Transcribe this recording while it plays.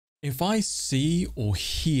If I see or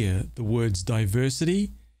hear the words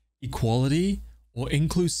diversity, equality, or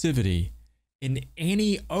inclusivity in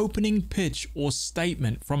any opening pitch or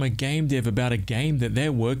statement from a game dev about a game that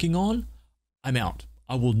they're working on, I'm out.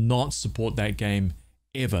 I will not support that game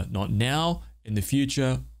ever. Not now, in the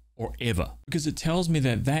future, or ever. Because it tells me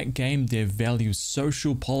that that game dev values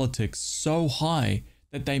social politics so high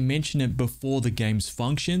that they mention it before the game's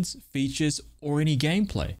functions, features, or any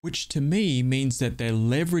gameplay, which to me means that they're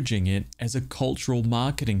leveraging it as a cultural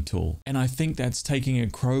marketing tool. And I think that's taking a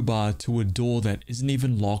crowbar to a door that isn't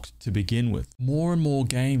even locked to begin with. More and more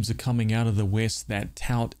games are coming out of the West that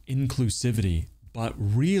tout inclusivity, but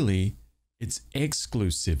really, it's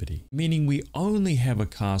exclusivity, meaning we only have a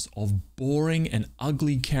cast of boring and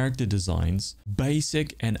ugly character designs,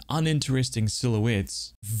 basic and uninteresting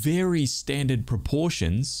silhouettes, very standard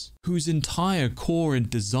proportions, whose entire core and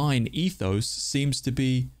design ethos seems to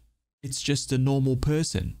be, it's just a normal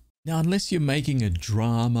person. Now, unless you're making a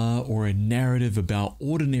drama or a narrative about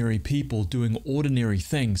ordinary people doing ordinary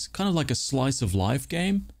things, kind of like a slice of life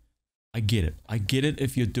game, I get it. I get it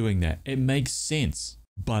if you're doing that. It makes sense.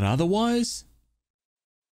 But otherwise,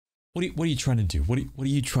 what are you trying to do? What are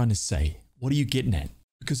you trying to say? What are you getting at?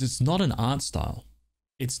 Because it's not an art style.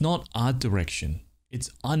 It's not art direction.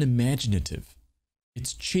 It's unimaginative.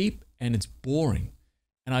 It's cheap and it's boring.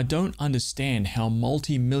 And I don't understand how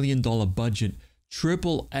multi-million-dollar budget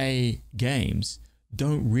AAA games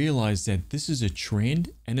don't realize that this is a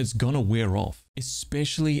trend and it's gonna wear off.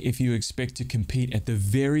 Especially if you expect to compete at the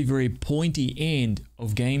very, very pointy end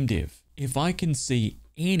of game dev. If I can see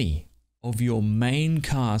any of your main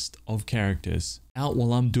cast of characters out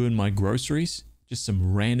while I'm doing my groceries, just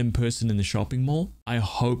some random person in the shopping mall, I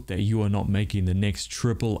hope that you are not making the next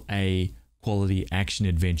AAA quality action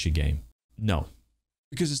adventure game. No,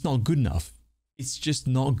 because it's not good enough. It's just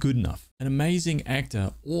not good enough. An amazing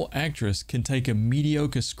actor or actress can take a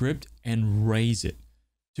mediocre script and raise it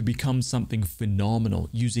to become something phenomenal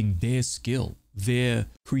using their skill, their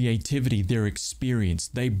creativity, their experience.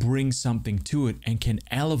 They bring something to it and can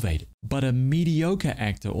elevate it. But a mediocre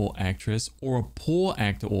actor or actress or a poor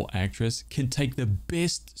actor or actress can take the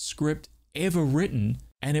best script ever written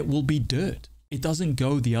and it will be dirt. It doesn't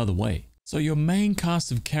go the other way. So your main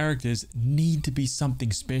cast of characters need to be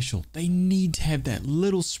something special. They need to have that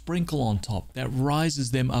little sprinkle on top that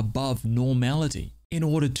rises them above normality in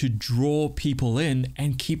order to draw people in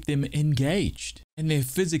and keep them engaged. And their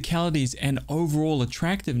physicalities and overall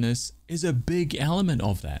attractiveness is a big element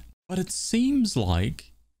of that. But it seems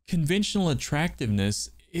like conventional attractiveness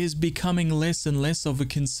is becoming less and less of a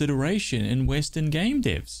consideration in Western game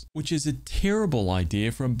devs, which is a terrible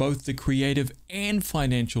idea from both the creative and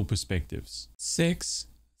financial perspectives. Sex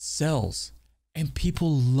sells. And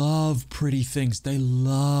people love pretty things. They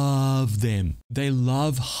love them. They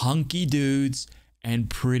love hunky dudes and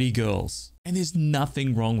pretty girls. And there's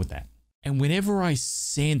nothing wrong with that. And whenever I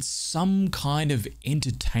sense some kind of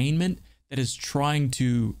entertainment that is trying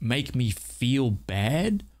to make me feel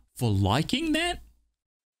bad for liking that,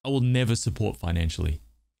 I will never support financially,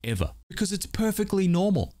 ever. Because it's perfectly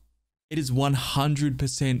normal. It is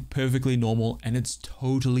 100% perfectly normal and it's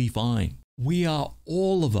totally fine. We are,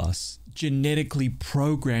 all of us, genetically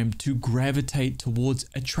programmed to gravitate towards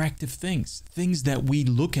attractive things. Things that we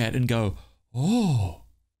look at and go, oh,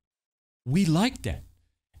 we like that.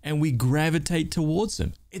 And we gravitate towards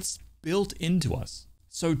them. It's built into us.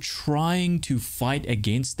 So trying to fight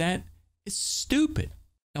against that is stupid.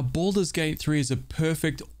 Now, Baldur's Gate 3 is a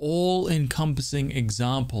perfect, all-encompassing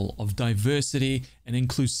example of diversity and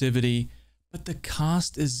inclusivity, but the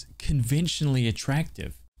cast is conventionally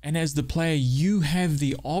attractive. And as the player, you have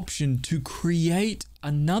the option to create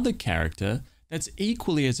another character that's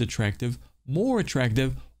equally as attractive, more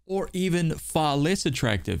attractive, or even far less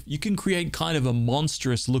attractive. You can create kind of a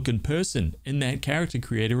monstrous looking person in that character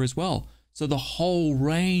creator as well. So the whole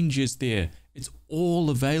range is there. It's all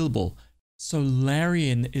available. So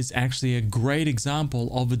Larian is actually a great example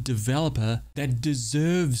of a developer that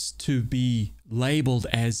deserves to be labeled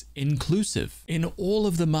as inclusive. In all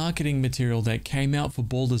of the marketing material that came out for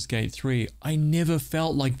Baldur's Gate 3, I never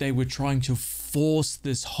felt like they were trying to force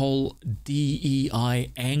this whole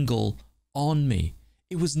DEI angle on me.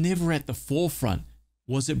 It was never at the forefront.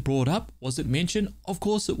 Was it brought up? Was it mentioned? Of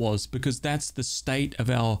course it was, because that's the state of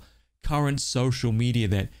our current social media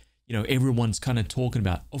that, you know, everyone's kind of talking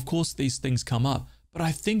about. Of course these things come up, but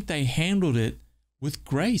I think they handled it with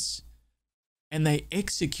grace and they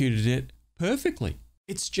executed it perfectly.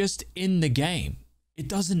 It's just in the game. It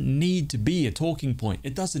doesn't need to be a talking point.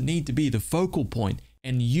 It doesn't need to be the focal point.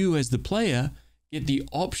 And you as the player get the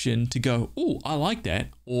option to go, oh, I like that,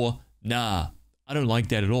 or nah, I don't like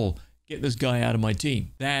that at all. Get this guy out of my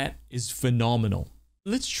team. That is phenomenal.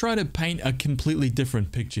 Let's try to paint a completely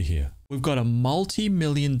different picture here. We've got a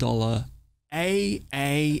multi-million-dollar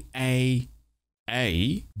AAA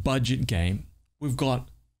budget game. We've got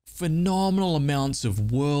phenomenal amounts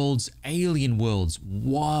of worlds, alien worlds,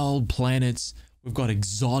 wild planets. We've got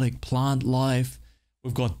exotic plant life.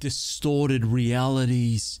 We've got distorted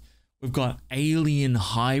realities. We've got alien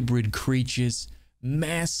hybrid creatures,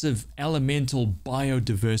 massive elemental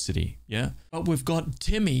biodiversity, yeah? But we've got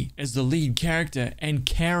Timmy as the lead character and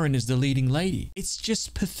Karen as the leading lady. It's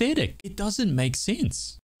just pathetic. It doesn't make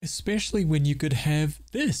sense, especially when you could have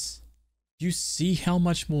this. You see how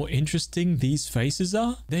much more interesting these faces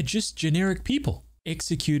are? They're just generic people,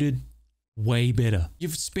 executed way better.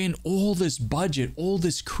 You've spent all this budget, all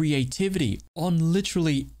this creativity on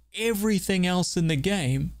literally everything else in the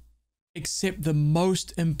game except the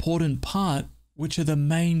most important part, which are the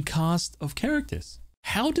main cast of characters.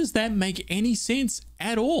 How does that make any sense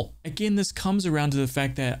at all? Again, this comes around to the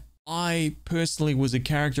fact that I personally was a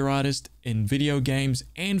character artist in video games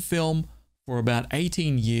and film for about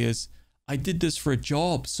 18 years. I did this for a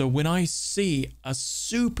job. So when I see a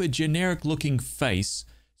super generic looking face,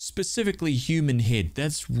 specifically human head,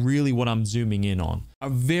 that's really what I'm zooming in on. A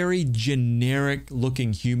very generic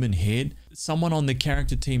looking human head. Someone on the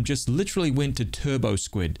character team just literally went to Turbo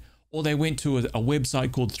Squid, or they went to a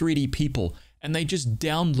website called 3D People and they just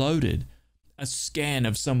downloaded a scan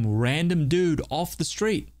of some random dude off the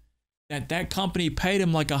street that company paid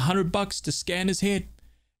him like $100 to scan his head,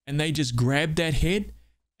 and they just grabbed that head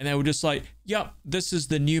and they were just like, yep, this is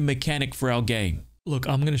the new mechanic for our game. Look,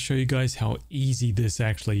 I'm going to show you guys how easy this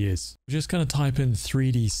actually is. We're just going to type in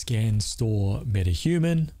 3D scan store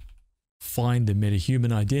metahuman, find the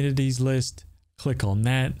metahuman identities list, click on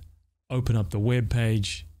that, open up the web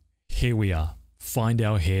page. Here we are. Find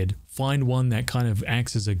our head, find one that kind of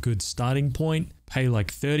acts as a good starting point, pay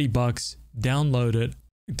like $30, download it.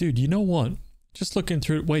 Dude, you know what? Just looking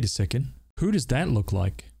through it, wait a second. Who does that look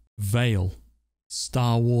like? Vale,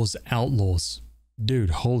 Star Wars Outlaws.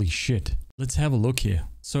 Dude, holy shit. Let's have a look here.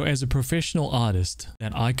 So as a professional artist,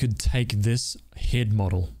 that I could take this head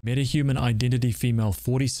model, metahuman identity female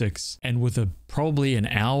 46, and with probably an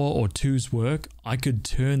hour or two's work, I could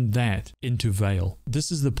turn that into Vale.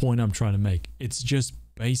 This is the point I'm trying to make. It's just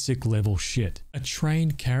basic level shit. A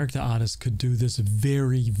trained character artist could do this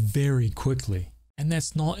very, very quickly. And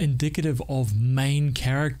that's not indicative of main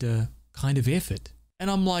character kind of effort.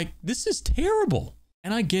 And I'm like, this is terrible.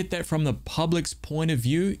 And I get that from the public's point of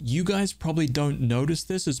view, you guys probably don't notice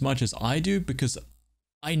this as much as I do because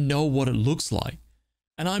I know what it looks like.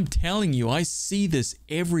 And I'm telling you, I see this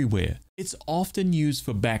everywhere. It's often used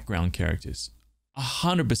for background characters.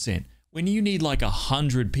 100%. When you need like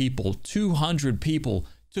 100 people, 200 people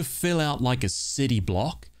to fill out like a city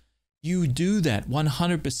block, you do that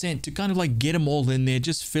 100% to kind of like get them all in there,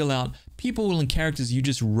 just fill out people and characters you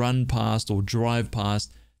just run past or drive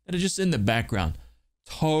past that are just in the background.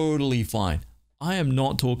 Totally fine. I am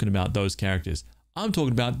not talking about those characters. I'm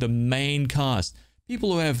talking about the main cast.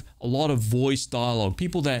 People who have a lot of voice dialogue.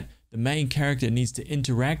 People that the main character needs to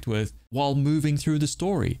interact with while moving through the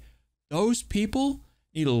story. Those people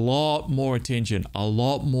need a lot more attention, a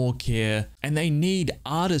lot more care, and they need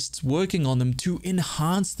artists working on them to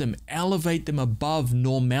enhance them, elevate them above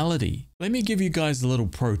normality. Let me give you guys a little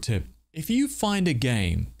pro tip. If you find a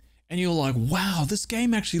game and you're like, wow, this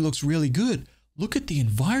game actually looks really good. Look at the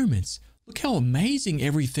environments. Look how amazing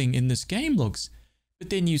everything in this game looks. But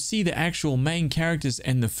then you see the actual main characters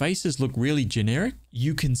and the faces look really generic.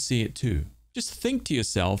 You can see it too. Just think to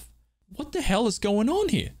yourself, what the hell is going on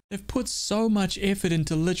here? They've put so much effort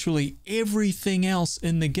into literally everything else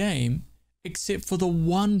in the game except for the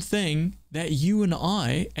one thing that you and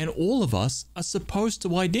I and all of us are supposed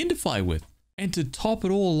to identify with. And to top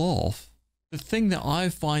it all off, the thing that I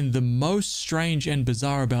find the most strange and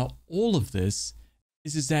bizarre about all of this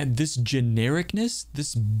is that this genericness,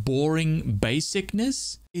 this boring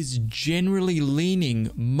basicness is generally leaning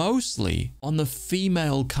mostly on the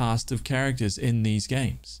female cast of characters in these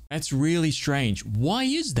games. That's really strange. Why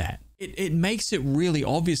is that? It makes it really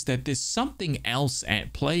obvious that there's something else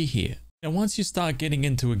at play here. Now, once you start getting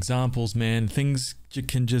into examples, man, things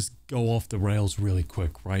can just go off the rails really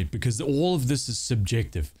quick, right? Because all of this is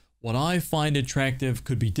subjective. What I find attractive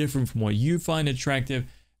could be different from what you find attractive,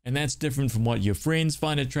 and that's different from what your friends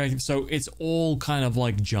find attractive. So it's all kind of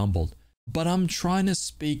like jumbled. But I'm trying to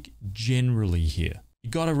speak generally here.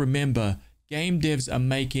 You got to remember, game devs are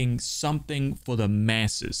making something for the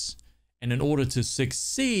masses. And in order to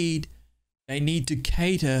succeed, they need to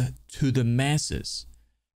cater to the masses.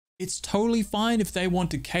 It's totally fine if they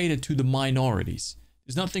want to cater to the minorities.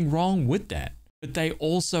 There's nothing wrong with that. But they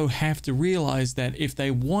also have to realize that if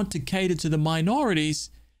they want to cater to the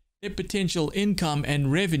minorities, their potential income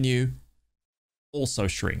and revenue also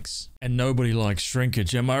shrinks. And nobody likes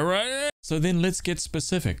shrinkage, am I right? So then let's get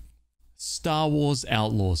specific. Star Wars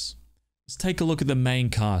Outlaws. Let's take a look at the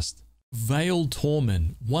main cast. Vale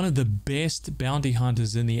Torman, one of the best bounty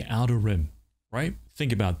hunters in the Outer Rim, right?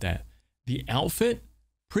 Think about that. The outfit,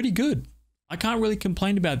 pretty good. I can't really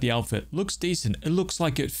complain about the outfit. Looks decent. It looks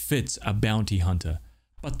like it fits a bounty hunter.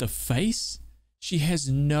 But the face, she has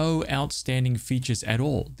no outstanding features at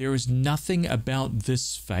all. There is nothing about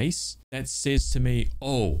this face that says to me,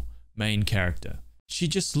 oh, main character. She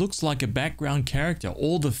just looks like a background character.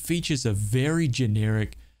 All the features are very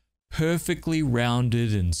generic, perfectly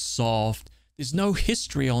rounded and soft. There's no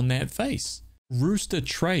history on that face. Rooster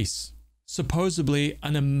Trace, supposedly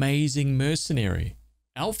an amazing mercenary.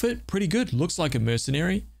 Outfit, pretty good, looks like a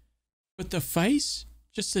mercenary. But the face,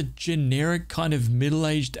 just a generic kind of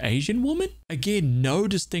middle-aged Asian woman? Again, no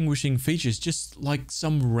distinguishing features, just like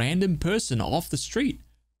some random person off the street.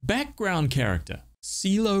 Background character,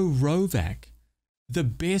 Silo Rovac, the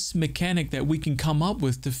best mechanic that we can come up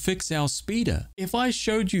with to fix our speeder. If I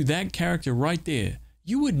showed you that character right there,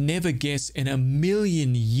 you would never guess in a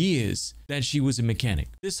million years that she was a mechanic.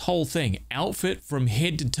 This whole thing, outfit from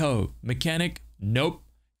head to toe, mechanic, nope.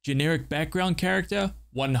 Generic background character,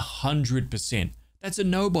 100%. That's a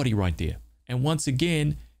nobody right there. And once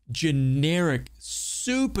again, generic,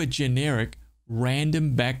 super generic,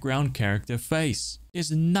 random background character face. There's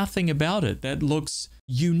nothing about it that looks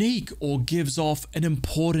unique or gives off an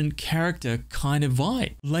important character kind of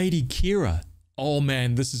vibe. Lady Kira. Oh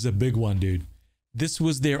man, this is a big one, dude. This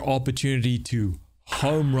was their opportunity to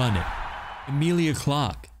home run it. Emilia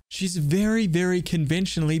Clarke. She's very, very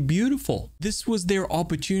conventionally beautiful. This was their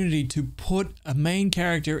opportunity to put a main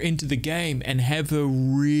character into the game and have her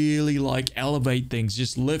really like elevate things,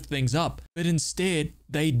 just lift things up. But instead,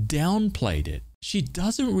 they downplayed it. She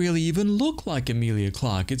doesn't really even look like Emilia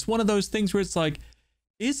Clarke. It's one of those things where it's like,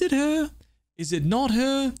 is it her? Is it not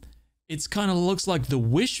her? It's kind of looks like the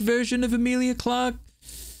Wish version of Emilia Clarke.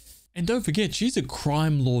 And don't forget, she's a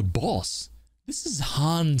crime lord boss. This is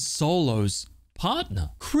Han Solo's partner.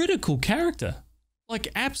 Critical character. Like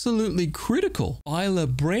absolutely critical. Isla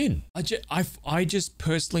Bren. I just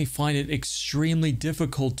personally find it extremely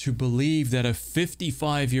difficult to believe that a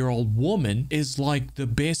 55-year-old woman is like the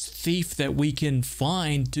best thief that we can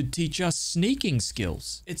find to teach us sneaking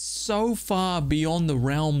skills. It's so far beyond the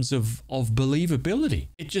realms of believability.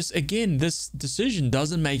 It just, again, this decision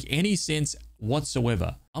doesn't make any sense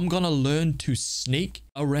whatsoever. I'm gonna learn to sneak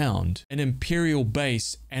around an Imperial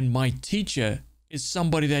base and my teacher is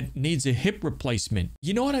somebody that needs a hip replacement.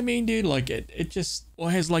 You know what I mean, dude? Like it just,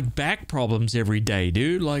 or has like back problems every day,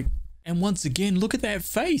 dude. Like, and once again, look at that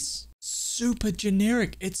face. Super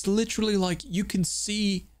generic. It's literally like you can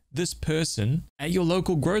see this person at your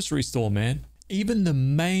local grocery store, man. Even the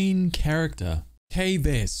main character, Kay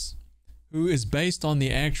Vess, who is based on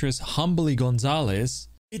the actress Humbly Gonzalez,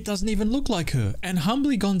 it doesn't even look like her. And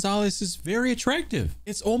Humbly Gonzalez is very attractive.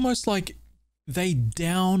 It's almost like they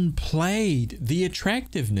downplayed the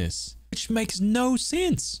attractiveness, which makes no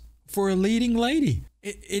sense for a leading lady.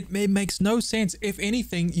 It makes no sense. If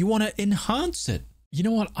anything, you want to enhance it. You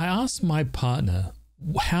know what? I asked my partner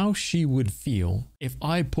how she would feel if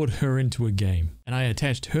I put her into a game and I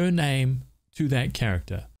attached her name to that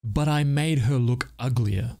character, but I made her look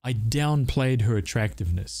uglier. I downplayed her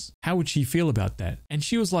attractiveness. How would she feel about that? And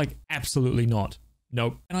she was like, absolutely not.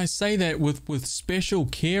 Nope. And I say that with special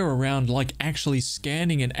care around like actually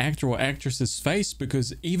scanning an actor or actress's face,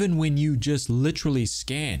 because even when you just literally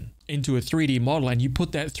scan into a 3D model and you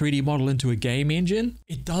put that 3D model into a game engine,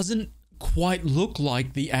 it doesn't quite look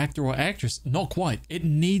like the actor or actress. Not quite. It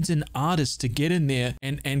needs an artist to get in there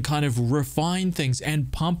and kind of refine things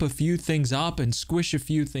and pump a few things up and squish a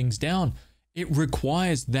few things down. It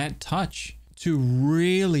requires that touch to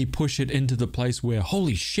really push it into the place where,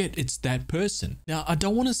 holy shit, it's that person. Now, I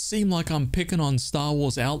don't want to seem like I'm picking on Star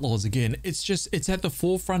Wars Outlaws again. It's just, it's at the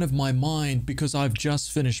forefront of my mind because I've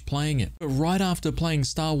just finished playing it. But right after playing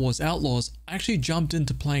Star Wars Outlaws, I actually jumped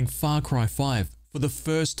into playing Far Cry 5 for the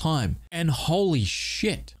first time. And holy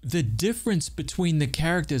shit, the difference between the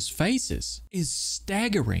characters' faces is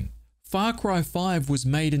staggering. Far Cry 5 was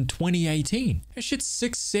made in 2018. That shit's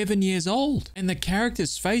 6-7 years old. And the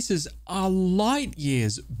characters' faces are light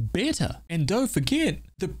years better. And don't forget,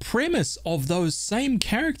 the premise of those same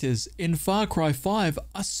characters in Far Cry 5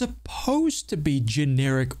 are supposed to be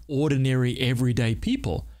generic, ordinary, everyday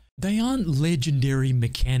people. They aren't legendary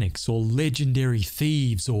mechanics or legendary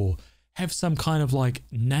thieves or have some kind of like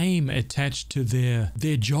name attached to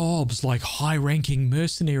their jobs, like high-ranking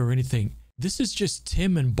mercenary or anything. This is just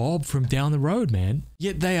Tim and Bob from down the road, man.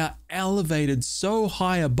 Yet they are elevated so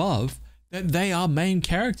high above that they are main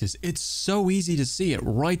characters. It's so easy to see it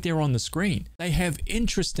right there on the screen. They have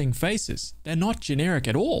interesting faces. They're not generic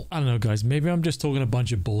at all. I don't know, guys. Maybe I'm just talking a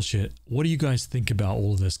bunch of bullshit. What do you guys think about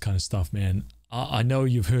all of this kind of stuff, man? I know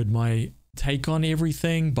you've heard my take on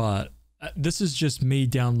everything, but this is just me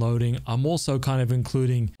downloading. I'm also kind of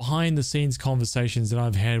including behind the scenes conversations that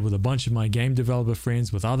I've had with a bunch of my game developer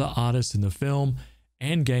friends, with other artists in the film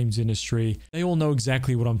and games industry. They all know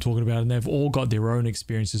exactly what I'm talking about, and they've all got their own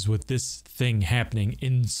experiences with this thing happening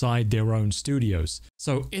inside their own studios.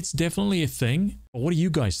 So it's definitely a thing. But what do you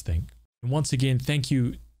guys think? And once again, thank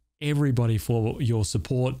you everybody for your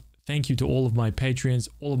support. Thank you to all of my Patreons,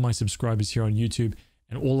 all of my subscribers here on YouTube,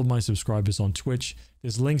 and all of my subscribers on Twitch.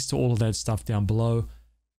 There's links to all of that stuff down below.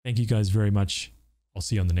 Thank you guys very much. I'll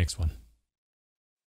see you on the next one.